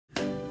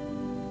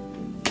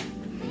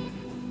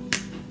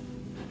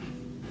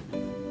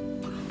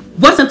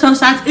Pro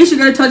Shots? It's your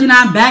girl told you,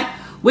 now I'm back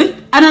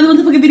with another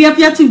motherfucking video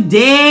for y'all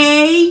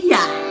today.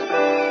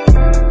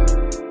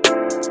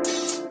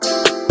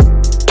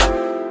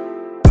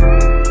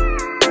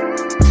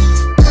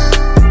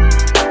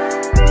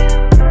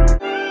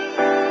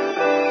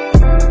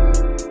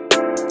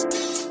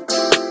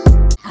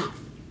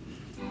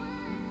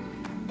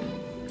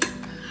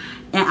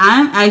 And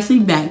I'm actually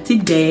back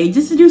today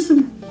just to do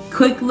some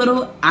quick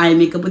little eye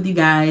makeup with you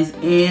guys,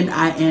 and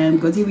I am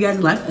going to give you guys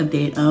a life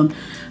update.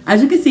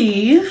 As you can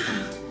see,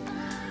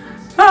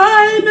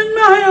 I'm in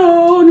my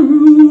own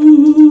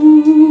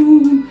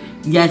room.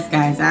 Yes,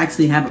 guys, I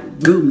actually have a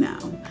room now.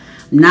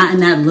 I'm not in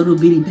that little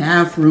bitty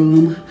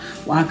bathroom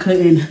where I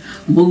couldn't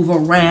move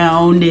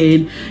around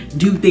and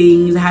do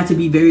things. I had to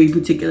be very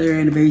particular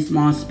in a very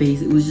small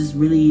space. It was just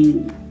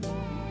really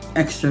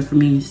extra for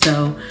me.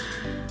 So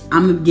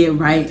I'm gonna get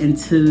right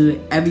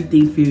into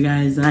everything for you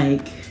guys.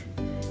 Like,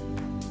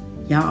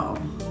 y'all,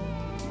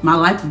 my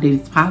life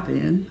update is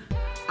popping.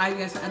 Alright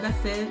guys, so as I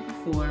said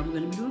before, I'm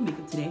gonna be doing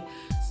makeup today.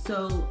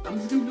 So I'm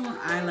just gonna be doing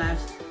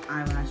eyelashes.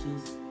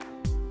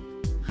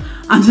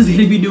 I'm just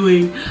gonna be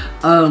doing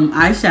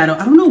eyeshadow.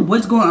 I don't know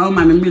what's going on in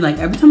my memory. Like,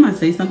 every time I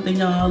say something,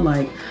 y'all,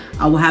 like,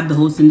 I will have the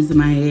whole sentence in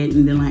my head,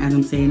 and then like as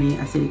I'm saying it,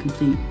 I say the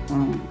complete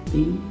wrong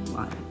thing.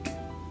 Like,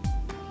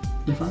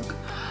 the fuck?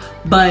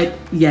 But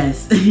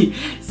yes,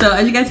 so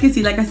as you guys can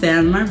see, like I said,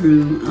 I'm in my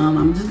room.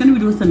 I'm just gonna be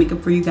doing some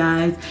makeup for you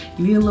guys,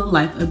 give you a little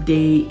life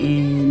update,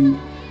 and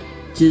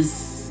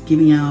just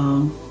giving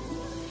y'all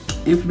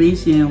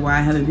information why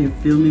I haven't been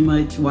filming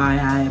much, why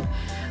I've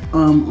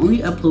only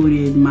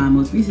uploaded my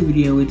most recent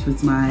video, which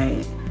was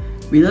my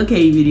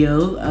relocating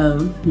video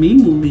of me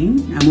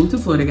moving. I moved to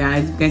Florida,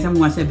 guys. If you guys haven't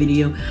watched that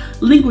video,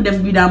 link will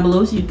definitely be down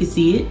below so you can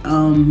see it.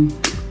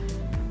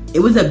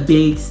 It was a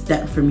big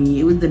step for me.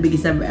 It was the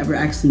biggest step I've ever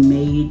actually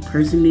made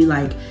personally,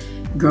 like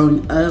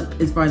growing up.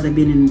 As far as like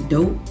being an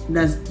adult,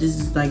 this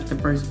is like the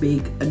first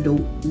big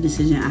adult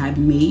decision I have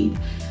made.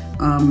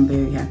 I'm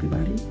very happy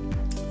about it.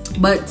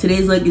 But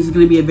today's look is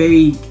going to be a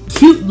very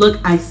cute look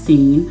I've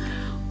seen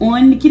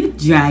on Nakita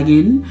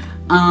Dragun.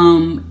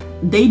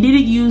 They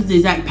didn't use the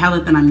exact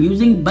palette that I'm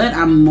using, but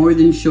I'm more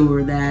than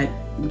sure that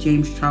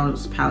James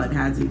Charles palette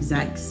has the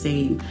exact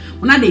same,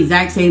 well, not the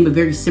exact same, but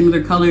very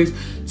similar colors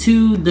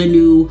to the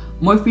new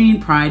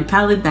Morphine Pride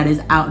palette that is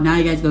out now.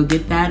 You guys go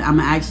get that. I'm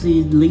gonna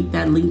actually link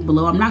that link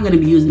below. I'm not gonna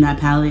be using that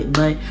palette,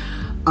 but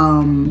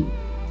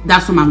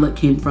that's where my look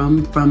came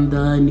from the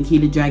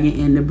Nakita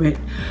Dragun and the Brett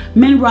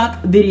Men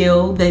Rock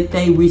video that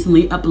they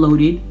recently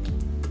uploaded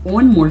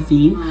on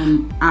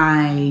Morphine.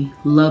 I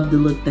love the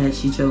look that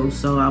she chose,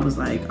 so I was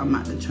like, I'm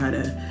not gonna try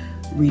to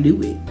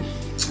redo it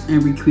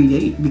and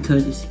recreate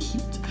because it's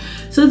cute.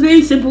 So it's a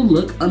very simple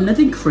look,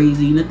 nothing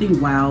crazy,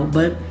 nothing wow,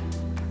 but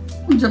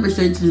I'm jumping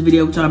straight into this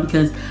video with y'all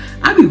because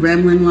I be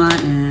rambling a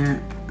lot and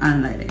I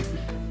don't like it.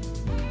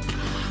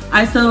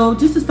 Alright, so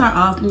just to start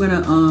off, I'm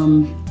gonna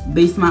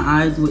base my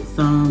eyes with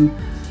some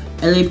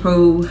LA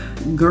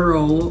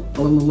Girl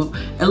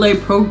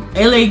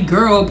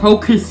Pro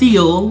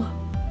Conceal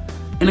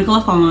in a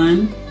color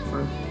fawn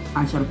for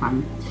eyeshadow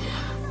primer.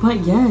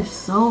 But yes,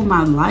 so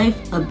my life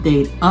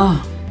update.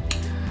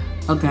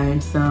 Okay,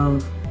 so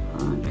I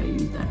gotta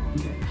use that.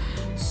 Okay,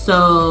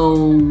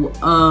 so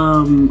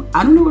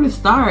I don't know where to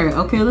start.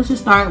 Okay, let's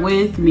just start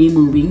with me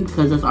moving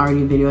because there's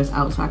already a video that's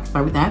out, so I can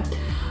start with that.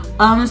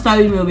 Let's start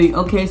with moving.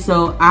 Okay,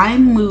 so I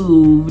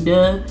moved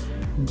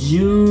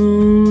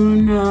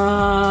June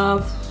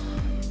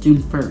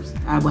 1st.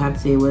 I will have to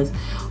say it was,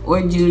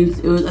 or June.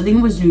 It was. I think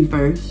it was June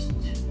 1st.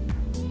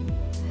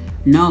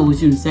 No, it was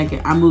June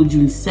 2nd. I moved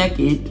June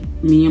 2nd.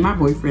 Me and my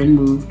boyfriend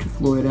moved to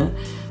Florida.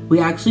 We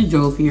actually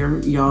drove here,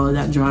 y'all.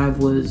 That drive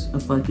was a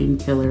fucking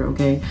killer,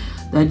 okay?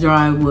 That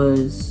drive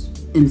was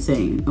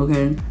insane,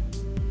 okay?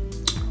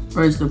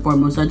 First and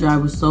foremost, that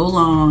drive was so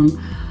long.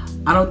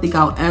 I don't think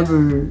I'm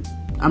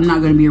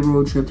not gonna be a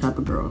road trip type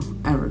of girl,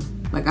 ever.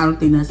 Like, I don't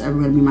think that's ever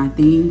gonna be my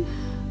thing.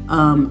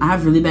 I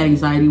have really bad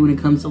anxiety when it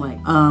comes to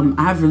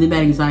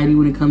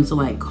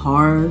like,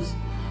 cars.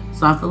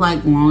 So I feel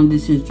like long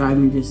distance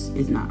driving just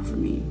is not for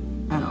me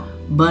at all.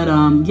 But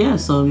yeah,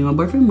 so my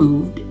boyfriend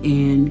moved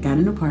and got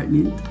an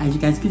apartment. As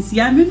you guys can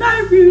see, I'm in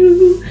my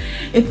room.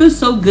 It feels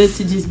so good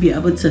to just be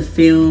able to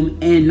film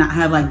and not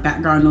have like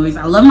background noise.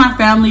 I love my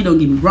family, don't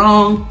get me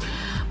wrong,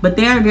 but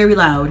they are very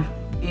loud.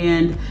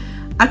 And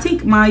I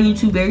take my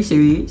YouTube very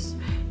serious.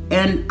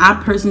 And I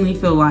personally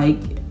feel like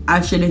I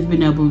should have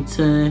been able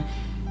to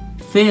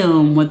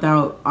film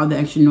without all the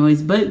extra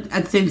noise. But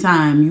at the same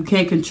time, you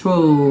can't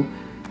control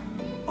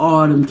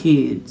all them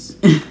kids.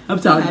 I'm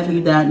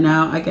talking that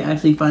now I can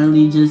actually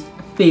finally just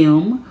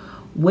film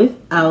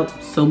without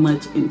so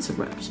much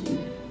interruption.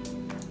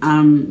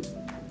 I'm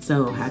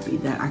so happy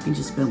that I can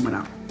just film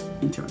without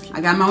interruption.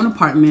 I got my own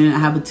apartment. I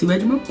have a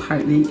 2-bedroom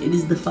apartment. It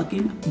is the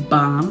fucking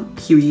bomb,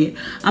 period.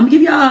 I'm gonna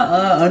give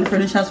y'all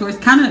unfurnished house tour.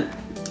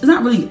 It's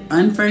not really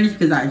unfurnished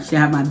because I actually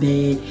have my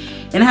bed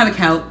and I have a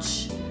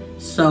couch.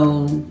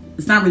 So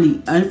it's not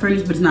really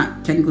unfurnished, but it's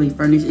not technically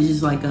furnished. It's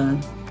just like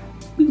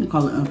we can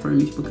call it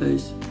unfurnished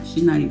because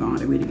she's not even all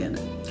the way together.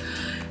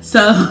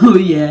 So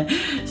yeah,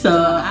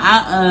 so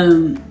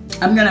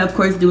I'm gonna of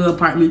course do an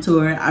apartment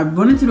tour. I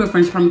wanted to do a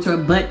French apartment tour,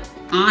 but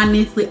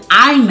honestly,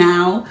 I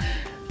now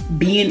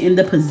being in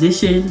the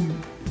position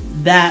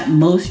that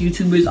most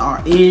YouTubers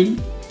are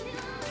in,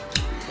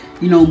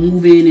 you know,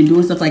 moving and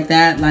doing stuff like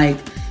that, like,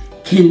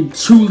 can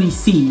truly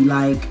see,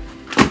 like,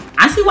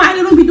 I see why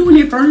they don't be doing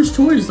their furnished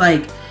tours.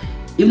 Like,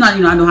 even though,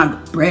 you know, I don't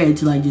have the bread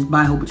to like just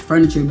buy a whole bunch of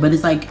furniture, but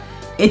it's like,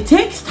 it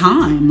takes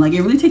time. Like,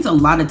 it really takes a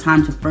lot of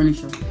time to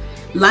furnish them.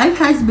 Life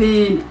has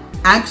been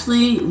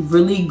actually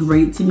really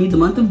great to me. The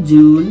month of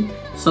June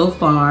so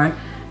far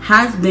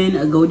has been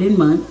a golden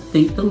month.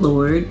 Thank the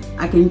Lord.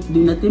 I can do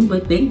nothing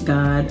but thank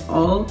God.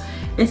 All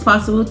is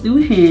possible through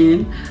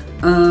Him.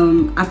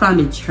 I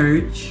found a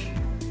church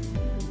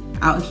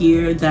out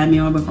here that me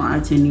and my boyfriend are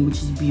attending, which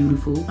is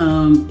beautiful.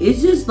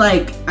 It's just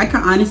like, I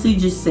can honestly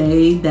just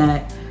say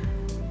that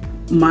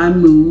my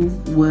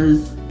move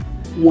was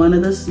one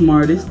of the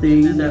smartest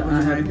things that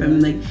I have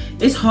done. Like,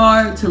 it's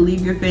hard to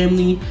leave your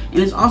family, and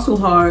it's also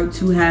hard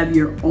to have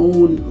your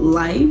own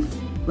life,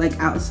 like,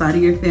 outside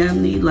of your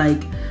family.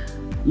 Like,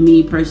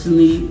 me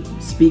personally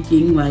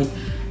speaking, like,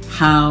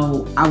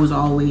 how I was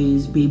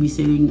always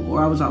babysitting,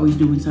 or I was always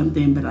doing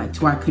something, but like,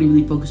 to where I couldn't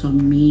really focus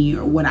on me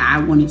or what I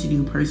wanted to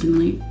do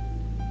personally.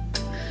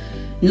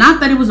 Not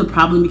that it was a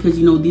problem, because,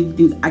 you know, these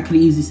things I could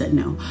easily said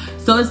no.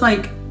 So it's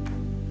like,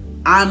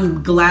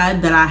 I'm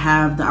glad that I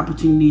have the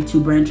opportunity to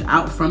branch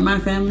out from my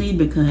family,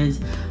 because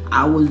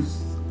I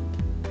was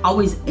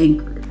always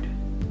anchored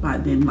by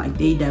them. Like,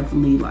 they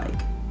definitely,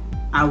 like,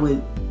 I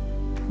would,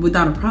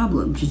 without a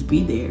problem, just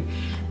be there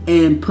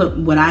and put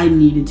what I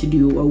needed to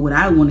do or what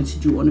I wanted to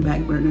do on the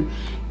back burner.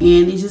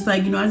 And it's just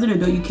like, you know, as an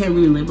adult, you can't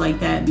really live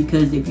like that,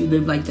 because if you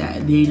live like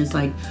that, then it's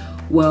like,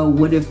 well,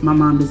 what if my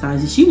mom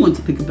decides that she wants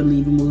to pick up and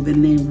leave and move,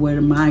 and then what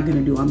am I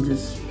gonna do?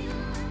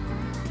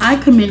 I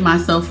commend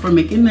myself for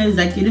making the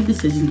executive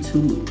decision to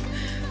move,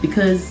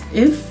 because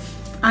if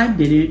I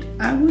didn't,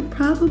 I would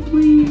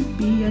probably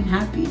be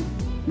unhappy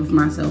with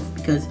myself,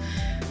 because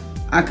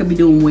I could be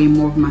doing way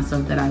more of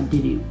myself that I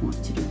didn't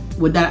want to do.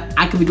 With that,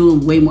 I could be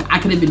doing way more. I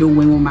could have been doing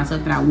way more of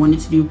myself that I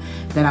wanted to do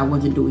that I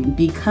wasn't doing,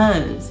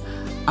 because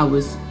I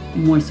was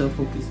more so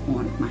focused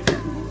on my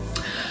family.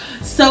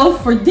 So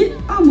for this,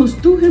 I almost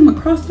threw him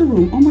across the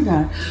room. Oh my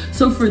God.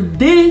 So for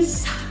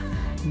this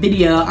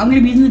video, I'm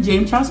gonna be using the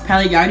James Charles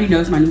palette. You already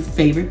know it's my new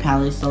favorite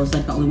palette, so it's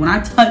like the only one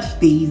I touch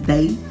these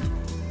days.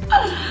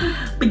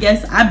 But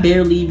yes, I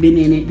barely been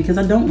in it because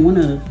I don't want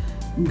to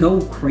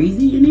go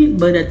crazy in it,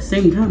 but at the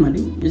same time I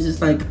do. It's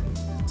just like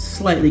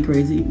slightly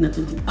crazy.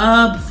 Nothing.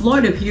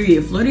 Florida,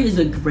 period. Florida is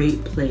a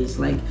great place.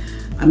 Like,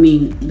 I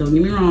mean, don't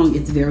get me wrong,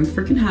 it's very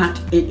freaking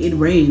hot. It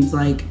rains.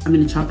 Like, I'm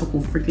in a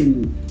tropical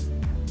freaking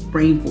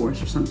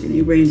rainforest or something.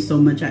 It rains so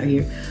much out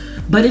here,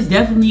 but it's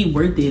definitely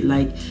worth it.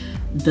 Like,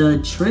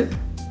 the trip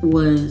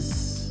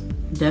was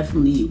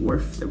definitely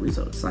worth the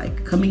results.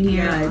 Like, coming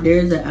here, like,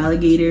 there's an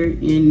alligator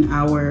in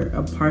our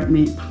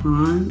apartment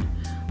pond.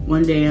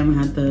 One day I'm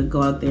gonna have to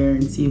go out there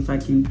and see if I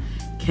can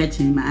catch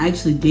him. I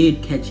actually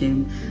did catch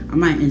him. I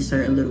might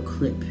insert a little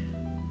clip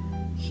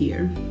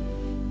here.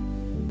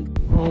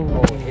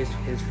 Oh, his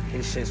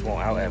shits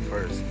won't out at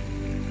first.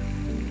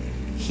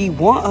 He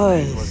want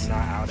us. He was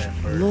not out at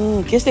first.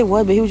 Look, yes they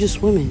was, but he was just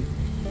swimming.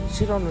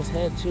 Shit on his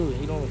head too.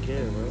 He don't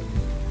care, bro.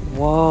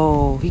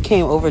 Whoa, he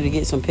came over to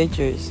get some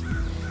pictures.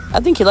 I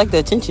think he liked the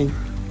attention.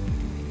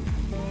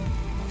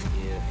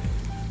 Yeah.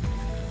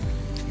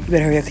 You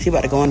better hurry up, because he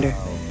about to go under.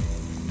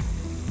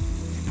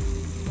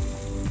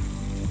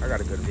 I got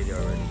a good video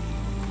already.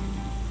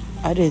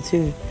 I did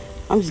too.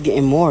 I'm just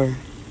getting more.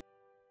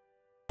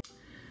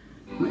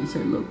 I might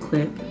insert a little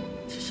clip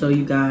to show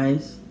you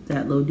guys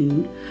that little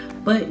dude.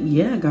 But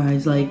yeah,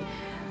 guys, like,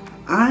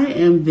 I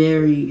am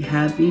very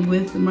happy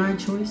with my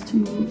choice to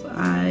move.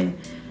 I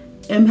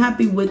am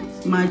happy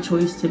with my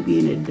choice to be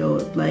an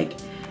adult. Like,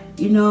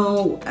 you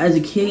know, as a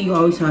kid, you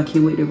always say, I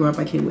can't wait to grow up,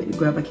 I can't wait to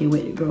grow up, I can't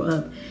wait to grow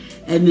up.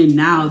 And then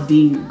now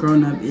being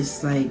grown up,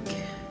 it's like,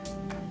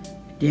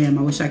 damn,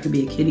 I wish I could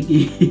be a kid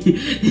again.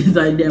 It's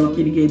like, damn, I'm a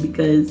kid again,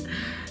 because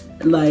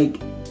like,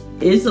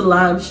 it's a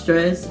lot of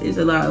stress, it's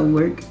a lot of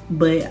work,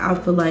 but I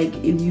feel like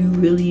if you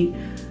really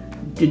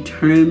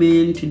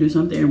determined to do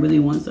something and really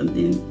want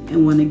something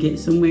and want to get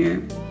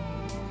somewhere,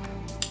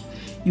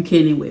 you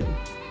can and will,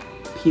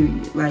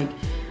 period. Like,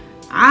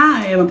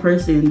 I am a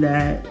person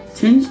that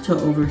tends to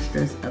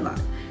overstress a lot,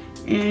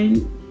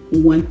 and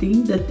one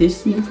thing that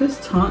this move has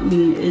taught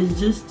me is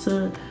just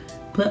to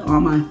put all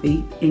my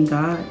faith in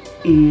God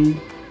and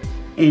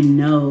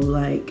know,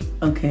 like,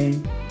 okay,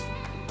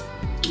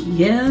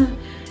 yeah,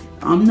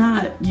 I'm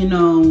not, you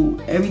know,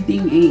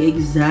 everything ain't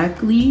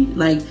exactly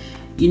like,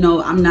 you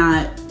know, I'm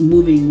not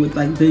moving with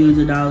like billions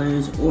of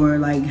dollars or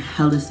like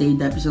hella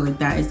saved up or something like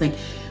that. It's like,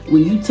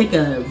 when you take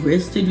a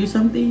risk to do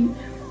something,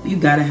 you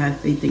gotta have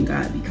faith in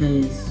God,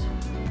 because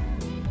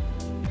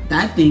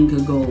that thing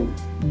could go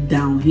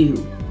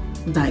downhill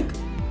like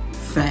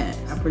fast.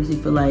 I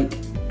personally feel like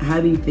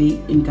having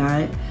faith in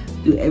God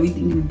through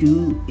everything you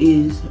do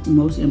is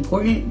most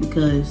important,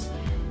 because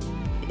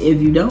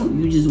if you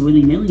don't, you just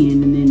willy-nilly,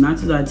 and then 9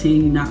 times out of 10,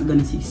 you're not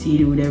gonna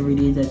succeed in whatever it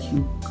is that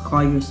you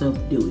call yourself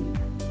doing.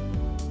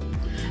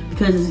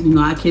 Because, you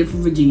know, I came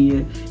from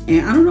Virginia,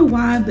 and I don't know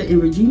why, but in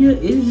Virginia,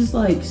 it's just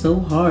like so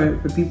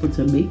hard for people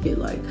to make it.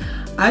 Like,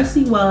 I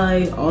see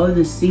why all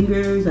the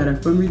singers that are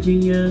from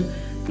Virginia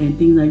and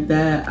things like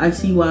that, I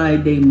see why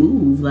they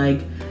move.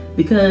 Like,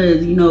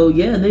 because, you know,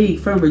 yeah, they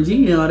from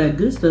Virginia, all that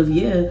good stuff,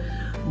 yeah,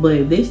 but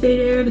if they stay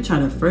there to try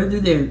to further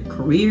their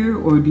career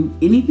or do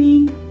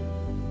anything,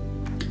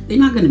 they're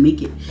not gonna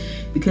make it.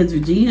 Because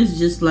Virginia is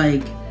just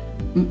like,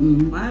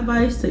 my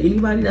advice to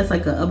anybody that's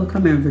like an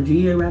up-and-coming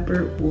Virginia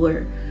rapper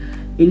or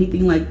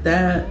anything like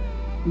that,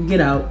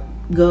 get out,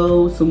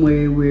 go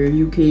somewhere where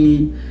you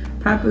can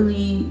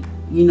properly,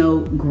 you know,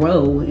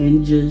 grow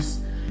and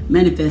just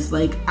manifest.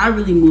 Like, I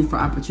really moved for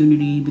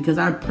opportunity because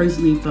I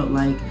personally felt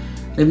like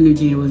living in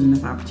Virginia wasn't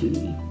enough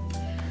opportunity.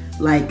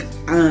 Like,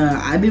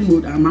 I've been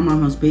moved out of my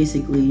mom's house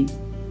basically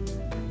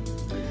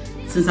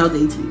since I was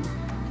 18,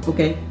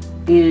 okay?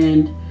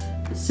 And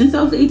since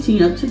I was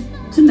 18 up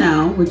to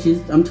now, which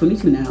is, I'm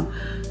 22 now,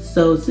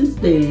 so since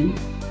then,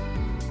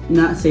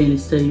 not saying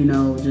this to, you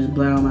know, just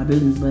blur out my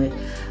business, but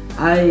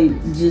I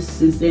just,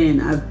 since then,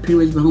 I've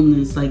pretty much been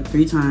homeless like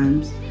 3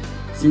 times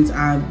since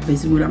I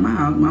basically moved out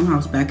my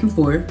house back and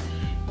forth.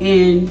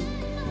 And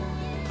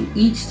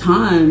each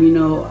time, you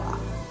know,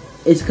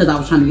 it's because I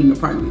was trying to get an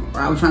apartment,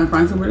 or I was trying to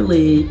find somewhere to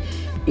live.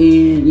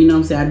 And, you know what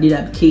I'm saying, I did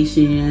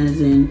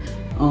applications and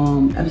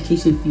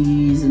application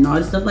fees and all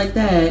this stuff like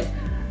that,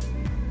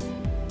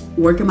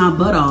 working my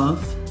butt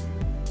off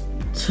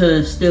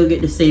to still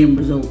get the same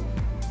result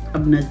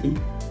of nothing.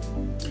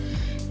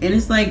 And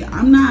it's like,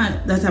 I'm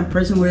not that type of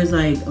person where it's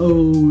like,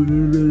 oh,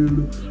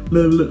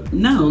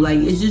 no, like,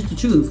 it's just the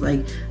truth.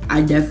 Like,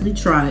 I definitely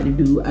tried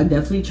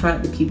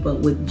to keep up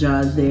with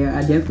jobs there.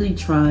 I definitely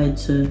tried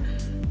to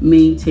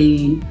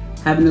maintain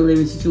having a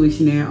living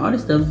situation there, all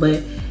this stuff.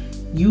 But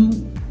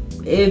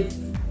if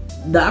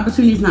the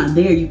opportunity is not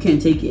there, you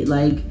can't take it.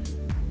 Like,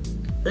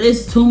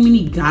 there's too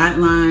many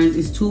guidelines,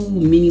 it's too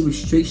many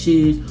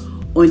restrictions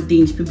on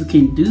things people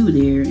can do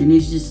there, and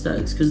it just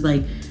sucks. Cause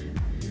like,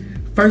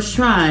 first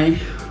try,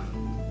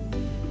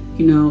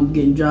 you know, I'm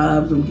getting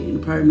jobs, I'm getting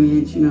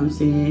apartments, you know what I'm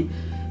saying?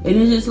 And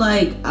it's just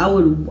like,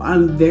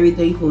 I'm very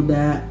thankful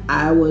that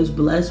I was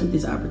blessed with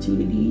this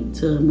opportunity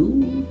to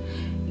move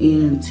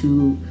and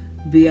to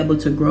be able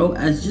to grow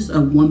as just a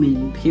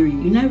woman, period.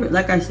 You never,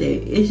 like I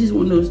said, it's just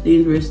one of those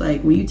things where it's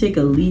like, when you take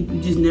a leap, you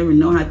just never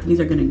know how things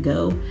are gonna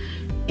go.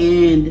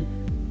 And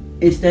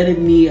instead of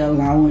me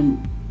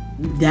allowing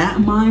that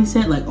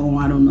mindset, like, oh,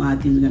 I don't know how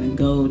things are gonna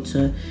go,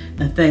 to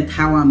affect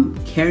how I'm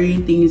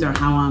carrying things or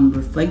how I'm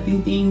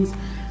reflecting things,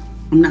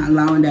 I'm not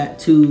allowing that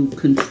to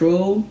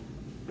control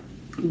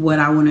what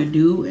I want to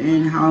do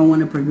and how I want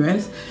to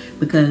progress.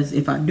 Because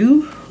if I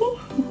do,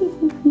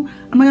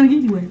 I'm not gonna get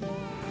anywhere.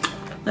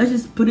 Let's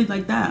just put it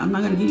like that. I'm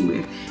not gonna get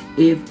anywhere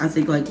if I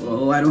think like,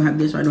 oh, I don't have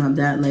this or I don't have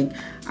that. Like,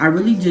 I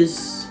really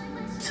just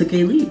took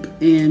a leap,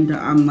 and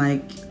I'm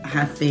like, I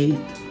have faith.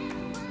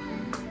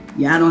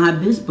 Yeah, I don't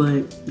have this,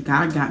 but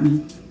God got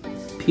me,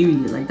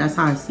 period. Like, that's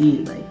how I see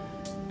it. Like,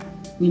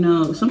 you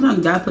know,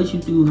 sometimes God puts you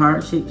through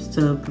hardships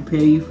to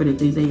prepare you for the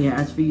things that He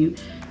has for you.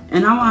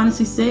 And I'll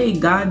honestly say,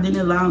 God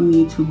didn't allow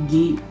me to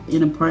get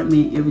an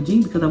apartment in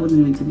Virginia because I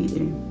wasn't meant to be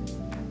there.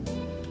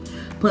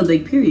 But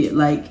like, period.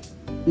 Like,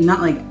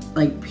 not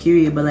like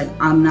period, but like,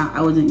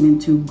 I wasn't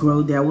meant to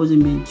grow there. I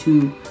wasn't meant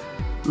to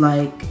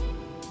like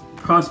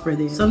prosper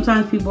there.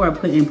 Sometimes people are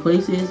put in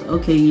places,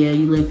 okay, yeah,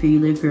 you live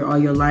here all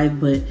your life,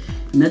 but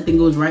nothing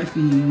goes right for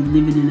you. You're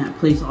living in that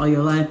place all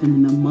your life, and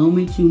then the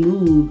moment you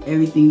move,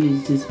 everything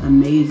is just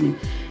amazing.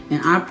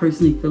 And I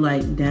personally feel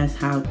like that's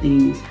how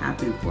things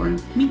happen for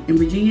me. In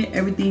Virginia,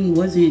 everything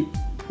wasn't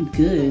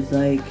good.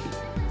 Like,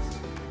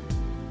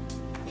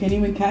 can't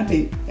even cap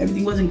it.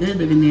 Everything wasn't good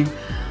living there.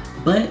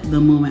 But the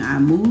moment I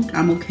moved,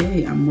 I'm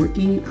okay. I'm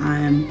working,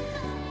 I'm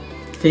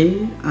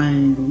fed,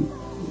 I'm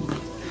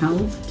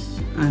housed.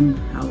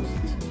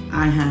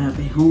 I have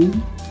a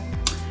home.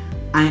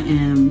 I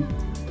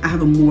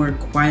have a more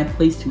quiet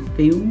place to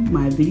film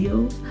my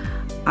videos.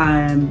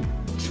 I'm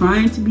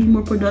trying to be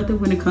more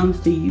productive when it comes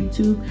to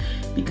YouTube,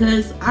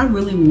 because I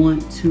really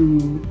want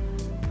to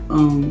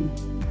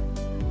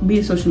be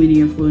a social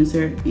media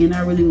influencer, and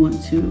I really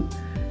want to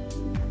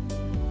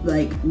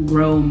like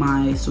grow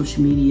my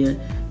social media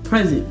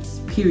presence,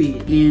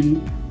 period.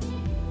 And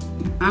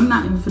I'm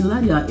not even gonna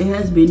lie to y'all, it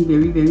has been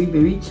very, very,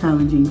 very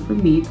challenging for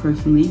me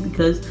personally,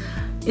 because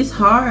it's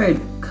hard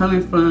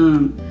coming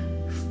from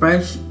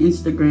fresh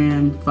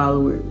Instagram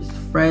followers,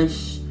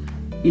 fresh,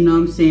 you know what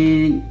I'm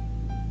saying,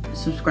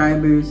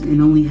 subscribers,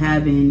 and only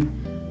having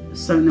a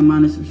certain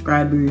amount of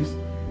subscribers,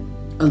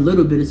 a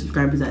little bit of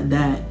subscribers at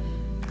that,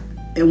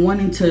 and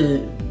wanting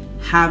to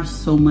have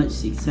so much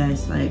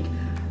success. Like,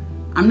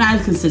 I'm not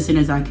as consistent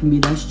as I can be,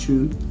 that's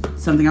true.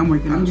 Something I'm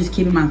working on. I'm just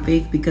keeping my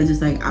faith, because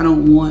it's like, I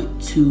don't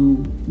want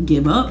to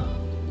give up,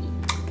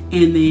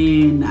 and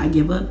then I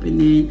give up, and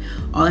then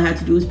all I had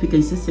to do was be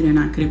consistent, and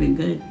I could have been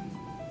good.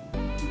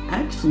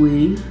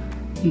 Actually,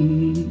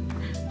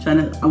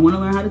 I want to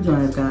learn how to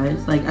drive,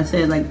 guys. Like I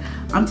said, like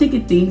I'm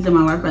taking things in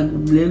my life like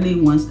literally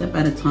one step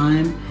at a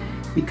time,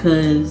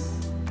 because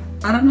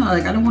I don't know,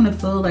 like I don't want to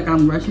feel like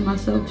I'm rushing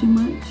myself too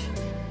much,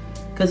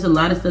 because a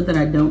lot of stuff that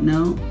I don't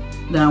know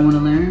that I want to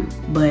learn.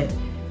 But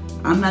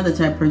I'm not the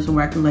type of person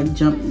where I can like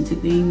jump into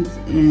things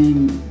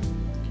and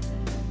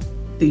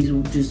things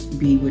will just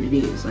be what it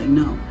is. Like,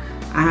 no,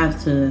 I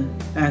have to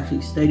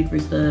actually study for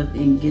stuff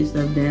and get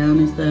stuff down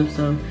and stuff.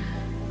 So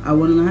I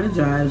want to learn how to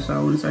drive, so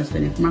I want to start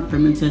studying for my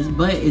permit test.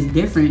 But it's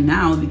different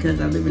now because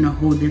I live in a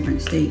whole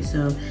different state,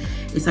 so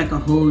it's like a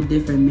whole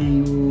different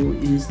manual,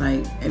 and it's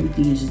like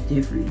everything is just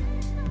different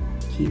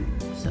here.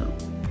 So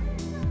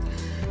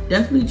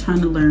definitely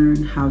trying to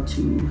learn how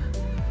to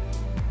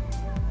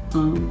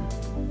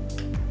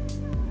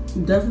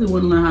definitely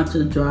want to learn how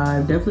to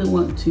drive. Definitely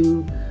want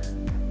to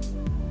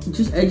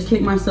just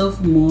educate myself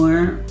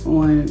more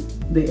on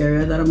the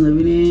area that I'm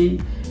living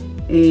in,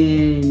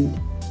 and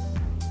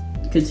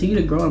continue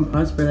to grow and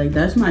prosper. Like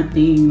that's my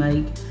thing.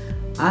 Like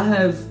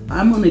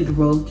I'm on a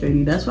growth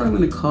journey. That's what I'm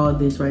gonna call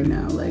this right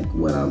now. Like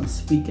what I'm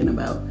speaking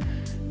about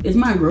is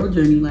my growth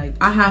journey. Like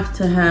I have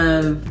to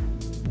have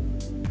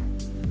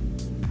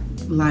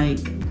like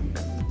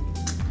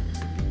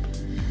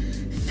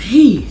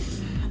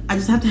faith. I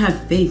just have to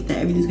have faith that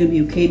everything's gonna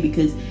be okay,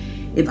 because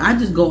if I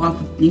just go off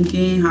of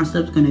thinking how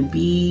stuff's gonna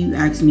be, you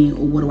ask me,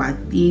 or what do I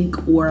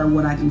think, or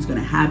what I think is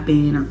gonna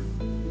happen, or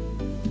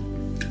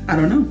I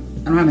don't know.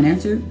 I don't have an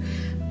answer.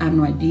 I have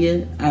no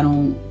idea. I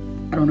don't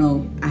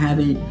know. I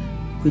haven't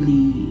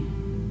really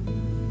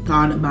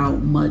thought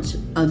about much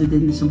other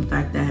than the simple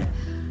fact that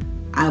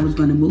I was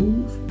gonna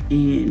move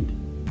and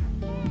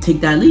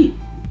take that leap.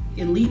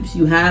 In leaps,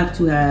 you have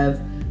to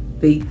have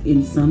faith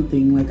in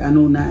something. Like I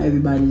know not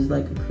everybody's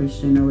like a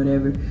Christian or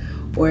whatever,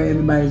 or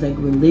everybody's like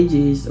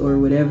religious or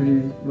whatever.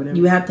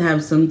 You have to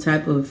have some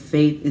type of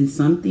faith in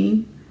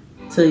something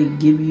to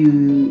give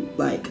you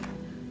like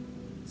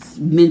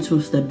mental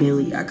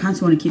stability. I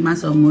constantly want to keep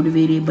myself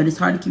motivated, but it's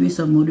hard to keep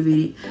yourself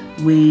motivated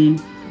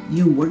when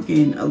you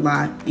working a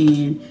lot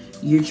and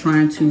you're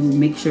trying to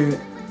make sure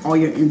all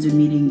your ends are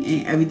meeting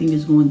and everything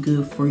is going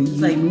good for you.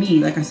 Like me,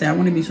 like I said, I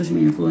want to be a social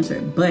media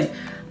influencer, but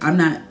I'm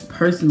not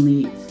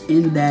personally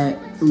in that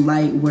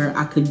light where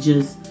I could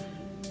just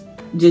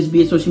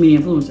be a social media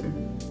influencer.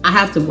 I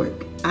have to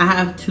work. I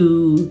have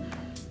to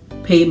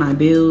pay my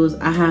bills.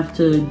 I have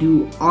to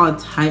do all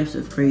types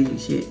of crazy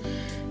shit.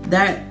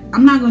 That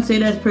I'm not gonna say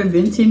that's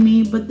preventing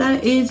me, but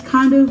that is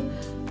kind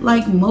of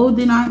like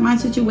molding out my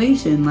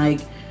situation. Like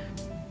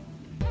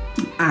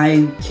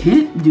I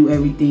can't do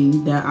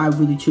everything that I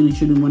really truly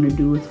want to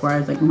do as far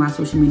as like with my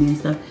social media and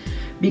stuff,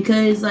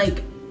 because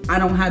like I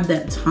don't have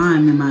that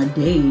time in my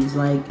days.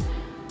 Like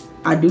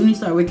I do need to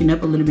start waking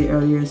up a little bit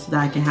earlier so that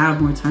I can have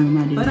more time in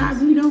my days, but I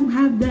really don't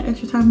have that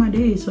extra time in my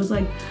days. So it's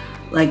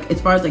like as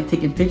far as like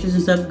taking pictures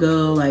and stuff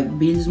go, like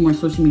being just more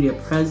social media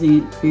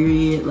present,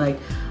 period. Like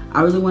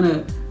I really want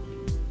to,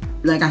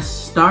 like I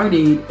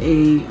started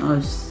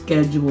a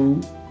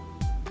schedule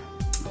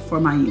for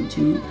my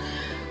YouTube,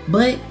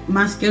 but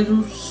my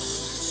schedule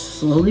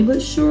slowly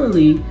but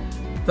surely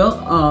fell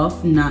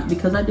off, not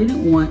because I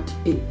didn't want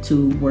it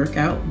to work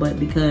out, but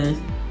because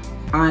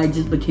I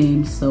just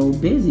became so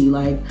busy.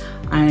 Like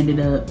I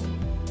ended up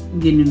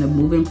getting in the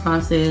moving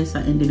process.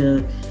 I ended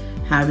up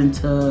having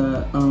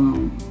to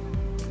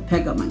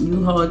pack up my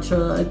U-Haul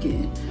truck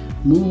and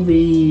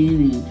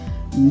moving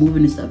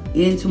the stuff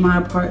into my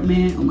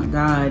apartment. Oh my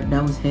God,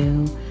 that was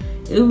hell.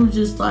 It was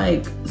just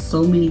like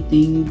so many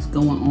things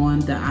going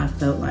on that I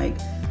felt like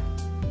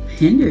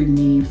hindered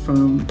me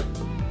from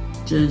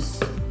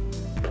just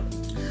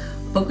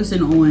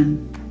focusing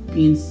on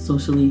being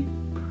socially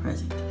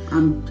present. I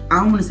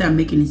don't want to say I'm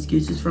making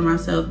excuses for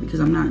myself, because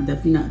I'm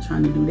definitely not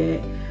trying to do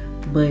that,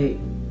 but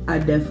I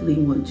definitely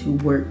want to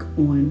work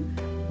on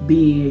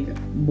being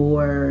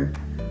more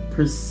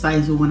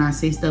precise when I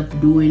say stuff,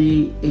 doing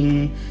it,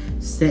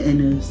 and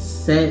setting a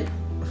set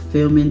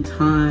filming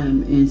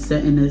time and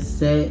setting a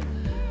set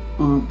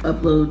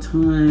upload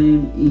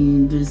time,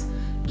 and just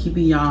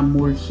keeping y'all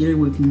more here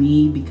with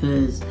me,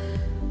 because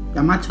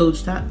got my toe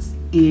shots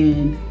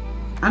and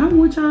I don't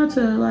want y'all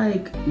to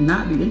like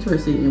not be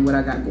interested in what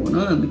I got going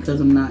on because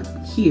I'm not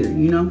here,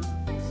 you know?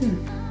 Yeah.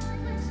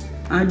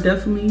 I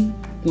definitely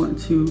want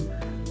to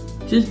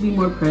just be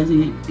more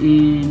present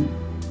and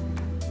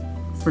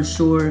for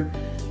sure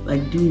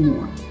like do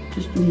more.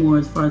 Just do more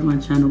as far as my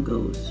channel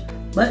goes.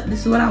 But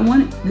this is what I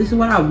want. This is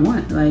what I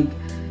want. Like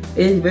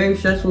it's very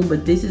stressful,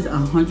 but this is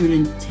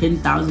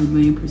 110,000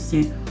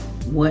 million%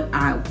 what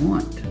I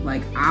want.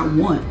 Like I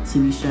want to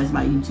be stressed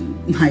by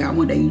YouTube. Like I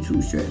want that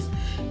YouTube stress.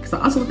 Cause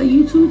I also want that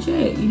YouTube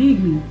chat. You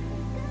dig me?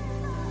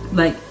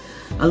 Like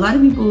a lot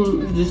of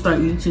people just start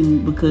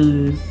YouTube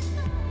because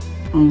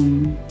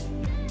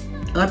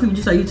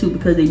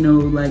they know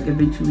like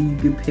eventually you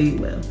get paid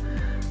well.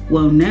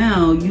 Well,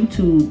 now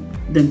YouTube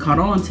then caught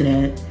on to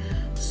that.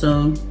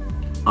 So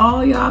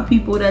all y'all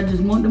people that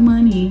just want the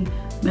money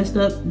messed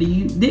up.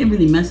 Didn't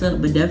really mess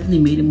up, but definitely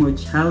made it more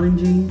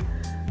challenging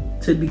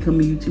to become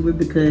a YouTuber,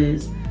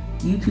 because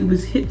YouTube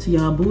is hip to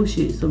y'all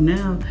bullshit. So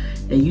now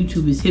that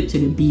YouTube is hip to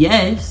the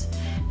BS,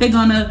 they're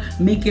gonna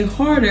make it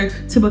harder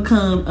to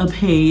become a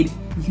paid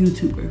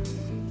YouTuber.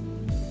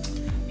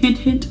 Hint,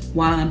 hint,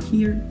 while I'm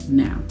here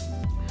now.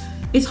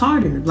 It's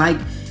harder. Like,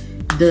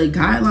 the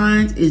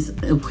guidelines is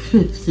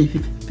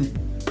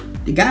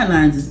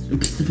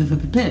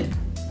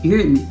you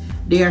heard me.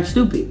 They are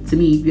stupid to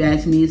me. If you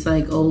ask me, it's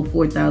like, oh,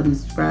 4,000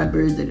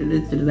 subscribers,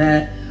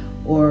 that,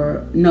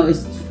 or no,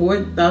 it's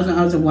 4,000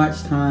 hours of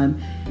watch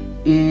time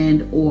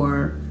and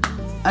or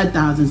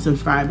 1,000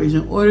 subscribers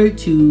in order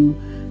to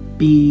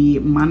be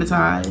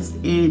monetized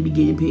and be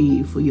getting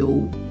paid for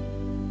your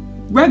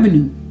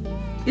revenue.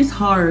 It's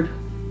hard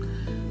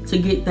to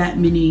get that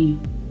many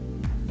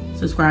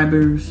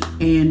subscribers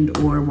and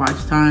or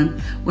watch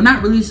time. Well,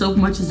 not really so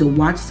much as the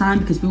watch time,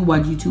 because people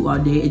watch YouTube all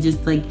day. It's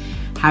just like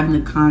having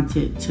the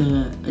content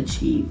to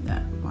achieve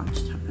that watch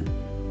time.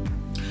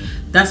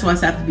 That's why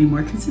I have to be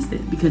more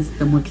consistent, because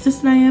the more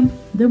consistent I am,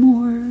 the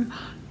more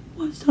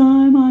watch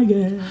time I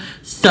get.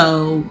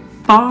 So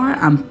far,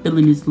 I'm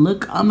feeling this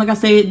look. Like I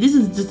said, this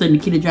is just a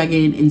Nakita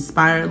Dragun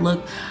inspired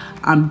look.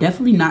 I'm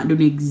definitely not doing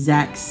the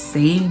exact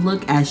same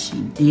look as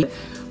she did,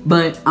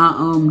 but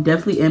I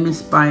definitely am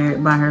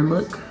inspired by her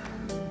look.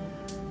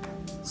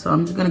 So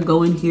I'm just gonna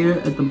go in here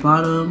at the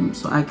bottom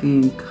so I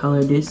can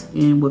color this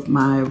in with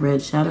my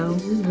red shadow.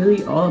 This is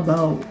really all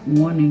about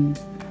wanting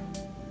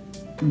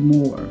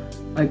more.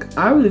 Like,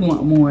 I really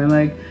want more.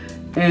 Like,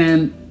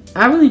 and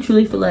I really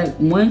truly feel like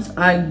once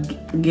I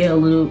get a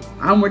little,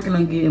 I'm working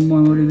on getting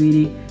more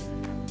motivated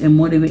and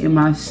motivating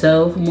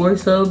myself more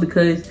so,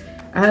 because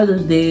I have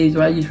those days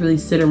where I just really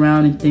sit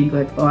around and think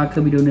like, oh, I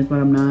could be doing this, but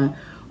I'm not.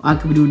 Or I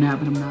could be doing that,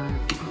 but I'm not.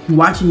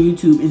 Watching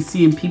YouTube and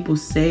seeing people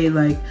say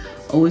like,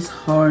 oh, it's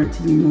hard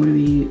to be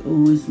motivated,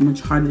 oh, it's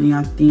much harder than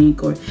y'all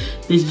think, or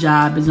this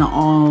job isn't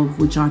all of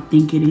what y'all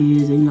think it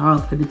is, and y'all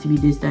put it to be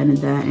this, that, and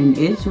that. And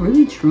it's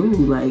really true.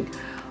 Like,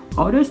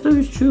 all that stuff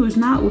is true. It's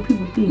not what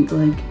people think.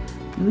 Like,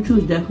 YouTube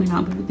is definitely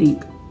not what people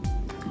think.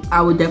 I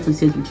would definitely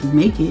say it's what you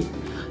make it,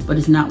 but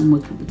it's not what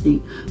most people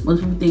think. Most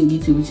people think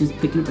YouTube is just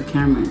picking up a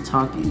camera and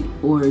talking,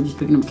 or just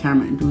picking up a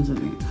camera and doing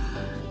something.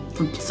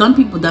 For some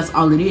people, that's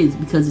all it is,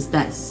 because it's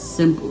that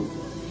simple.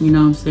 You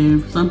know what I'm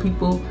saying? For some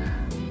people,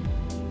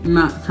 I'm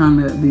not trying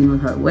to be in a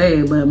hard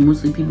way, but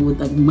mostly people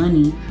with like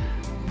money,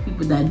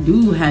 people that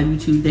do have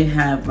YouTube, they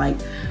have like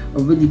a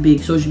really big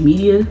social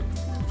media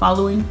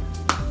following.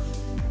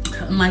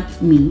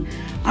 Unlike me,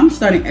 I'm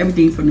starting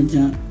everything from the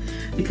jump,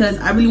 because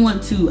I really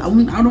want to, I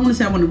don't want to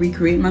say I want to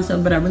recreate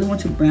myself, but I really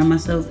want to brand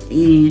myself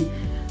and,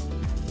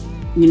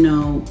 you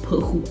know,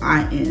 put who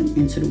I am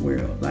into the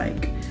world.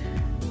 Like,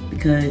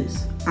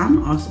 because I'm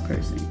an awesome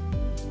person.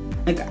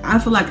 Like, I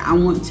feel like I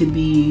want to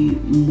be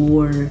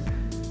more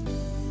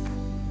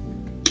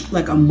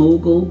like a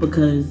mogul,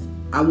 because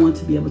I want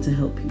to be able to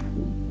help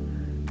people.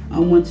 I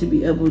want to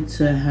be able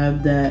to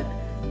have that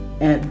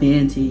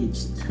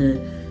advantage to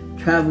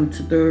travel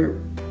to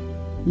third,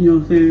 you know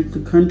what I'm saying, to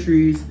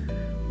countries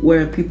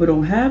where people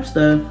don't have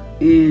stuff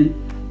and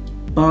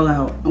ball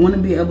out. I want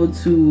to be able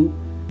to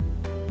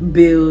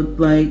build,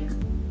 like,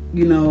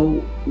 you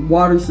know,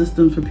 water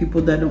systems for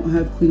people that don't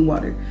have clean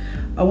water.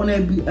 I want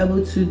to be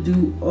able to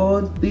do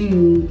all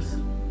things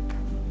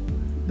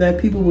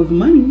that people with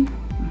money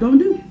don't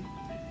do.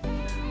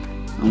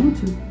 I want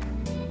to.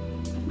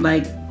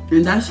 Like,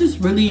 and that's just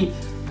really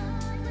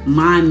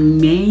my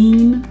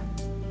main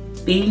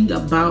thing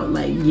about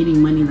like getting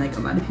money. Like,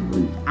 a lot of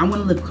people, I want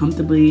to live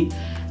comfortably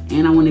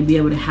and I want to be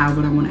able to have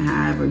what I want to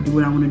have or do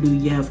what I want to do.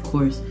 Yeah, of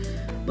course.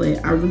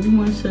 But I really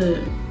want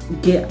to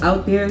get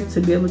out there to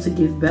be able to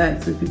give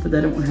back to people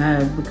that don't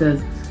have,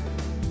 because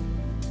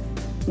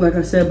like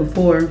I said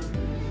before,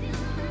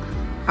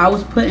 I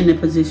was put in a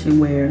position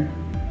where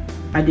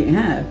I didn't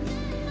have,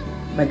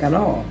 like, at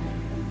all.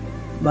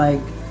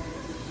 Like,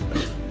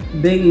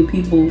 begging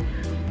people,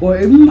 or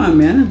even my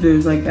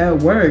managers, like at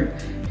work,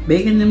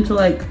 begging them to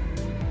like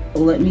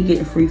let me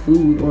get free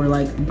food or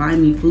like buy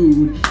me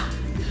food.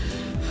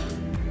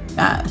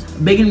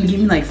 Begging them to give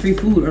me like free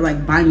food or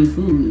like buy me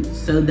food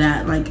so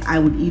that like I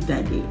would eat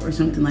that day or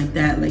something like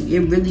that. Like,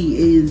 it really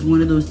is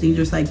one of those things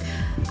where it's like,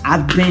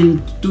 I've been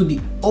through the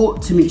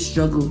ultimate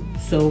struggle,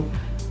 so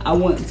I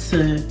want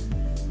to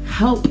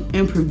help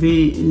and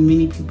prevent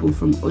many people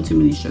from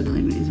ultimately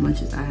struggling as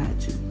much as I had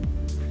to.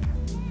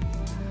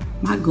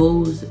 My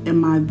goals and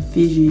my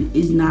vision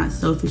is not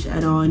selfish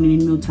at all in any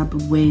no type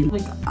of way.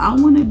 Like, I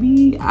want to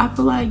be, I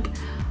feel like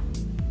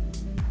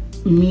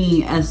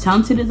me, as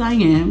talented as I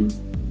am,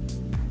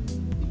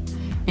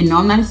 and no,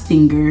 I'm not a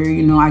singer,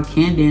 you know, I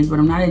can dance, but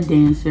I'm not a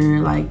dancer.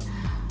 Like,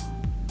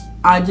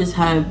 I just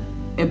have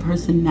a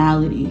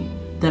personality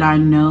that I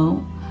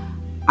know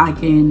I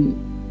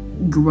can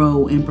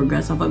grow and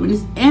progress off of.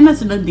 And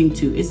that's another thing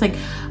too. It's like,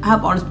 I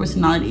have all this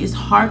personality. It's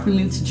hard for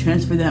me to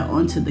transfer that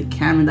onto the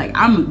camera. Like,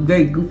 I'm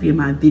very goofy in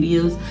my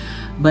videos,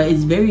 but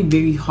it's very,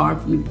 very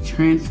hard for me to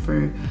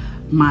transfer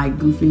my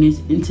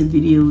goofiness into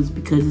videos,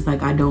 because it's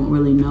like, I don't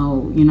really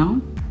know, you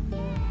know?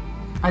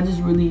 It's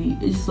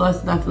just less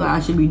that I feel like I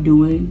should be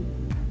doing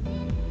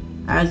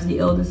as the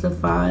eldest of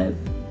 5,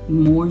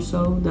 more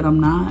so that I'm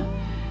not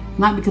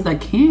because I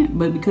can't,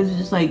 but because it's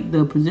just like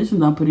the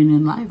positions I'm putting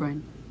in life right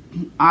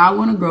now. I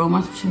want to grow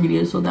my social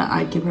media so that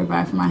I can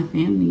provide for my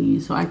family,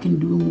 so I can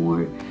do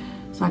more,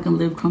 so I can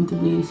live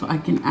comfortably, so I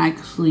can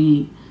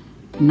actually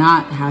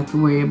not have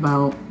to worry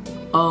about,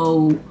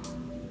 oh,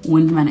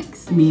 when's my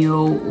next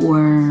meal,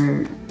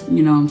 or,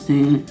 you know what I'm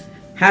saying,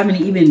 having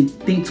to even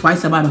think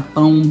twice about a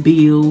phone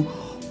bill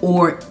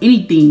or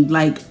anything.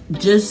 Like,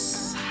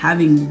 just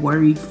having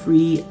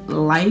worry-free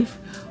life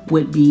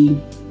would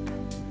be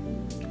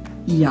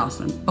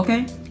awesome,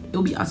 okay?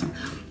 It'll be awesome.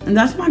 And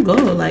that's my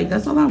goal. Like,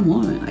 that's all I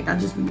want. Like, I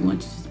just really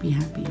want to just be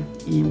happy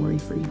and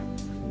worry-free.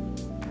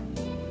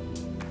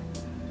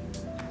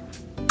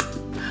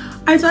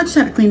 Alright, so I just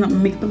had to clean up my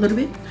makeup a little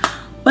bit.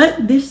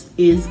 But this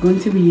is going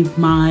to be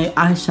my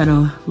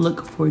eyeshadow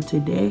look for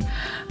today.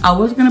 I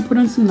was going to put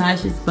on some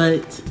lashes,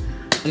 but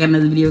I got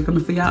another video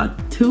coming for y'all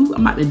too.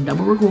 I'm about to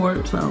double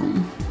record, so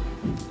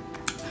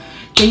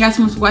thank you guys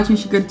so much for watching.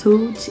 It's your girl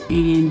Tooch,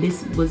 and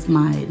this was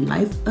my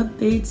life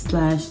update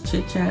slash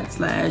chit chat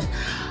slash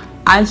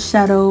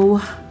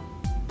eyeshadow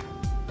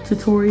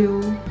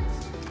tutorial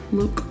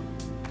look,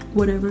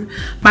 whatever.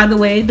 By the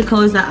way, the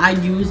colors that I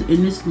use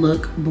in this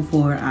look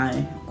before I,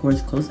 of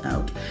course, close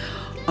out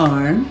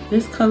are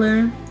this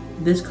color,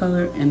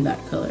 and that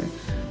color.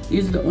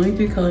 These are the only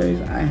 3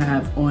 colors I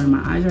have on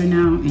my eyes right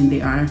now, and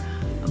they are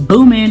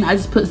booming. I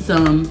just put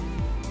some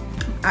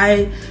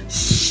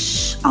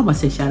I'm about to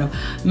say shadow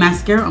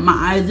mascara on my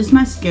eyes. This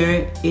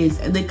mascara is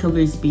the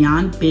colors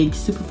Beyond Big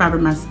Super Fiber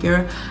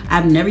Mascara.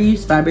 I've never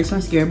used fiber-based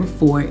mascara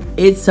before.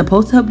 It's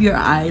supposed to help your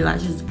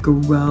eyelashes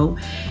grow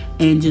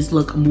and just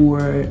look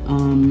more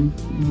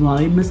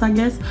voluminous, I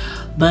guess.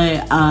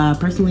 But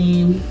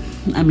personally,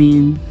 I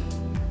mean,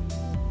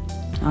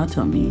 y'all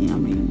tell me. I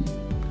mean,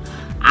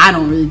 I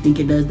don't really think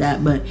it does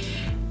that, but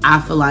I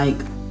feel like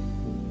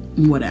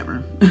whatever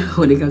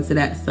when it comes to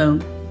that. So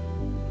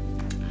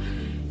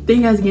thank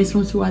you guys again so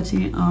much for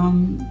watching.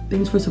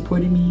 Thanks for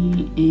supporting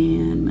me,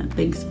 and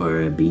thanks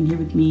for being here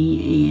with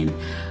me and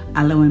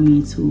allowing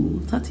me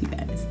to talk to you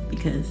guys,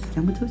 because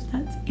I'm a Tooch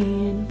Tots,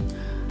 and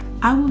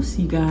I will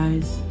see you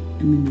guys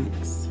in the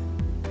next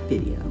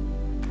video.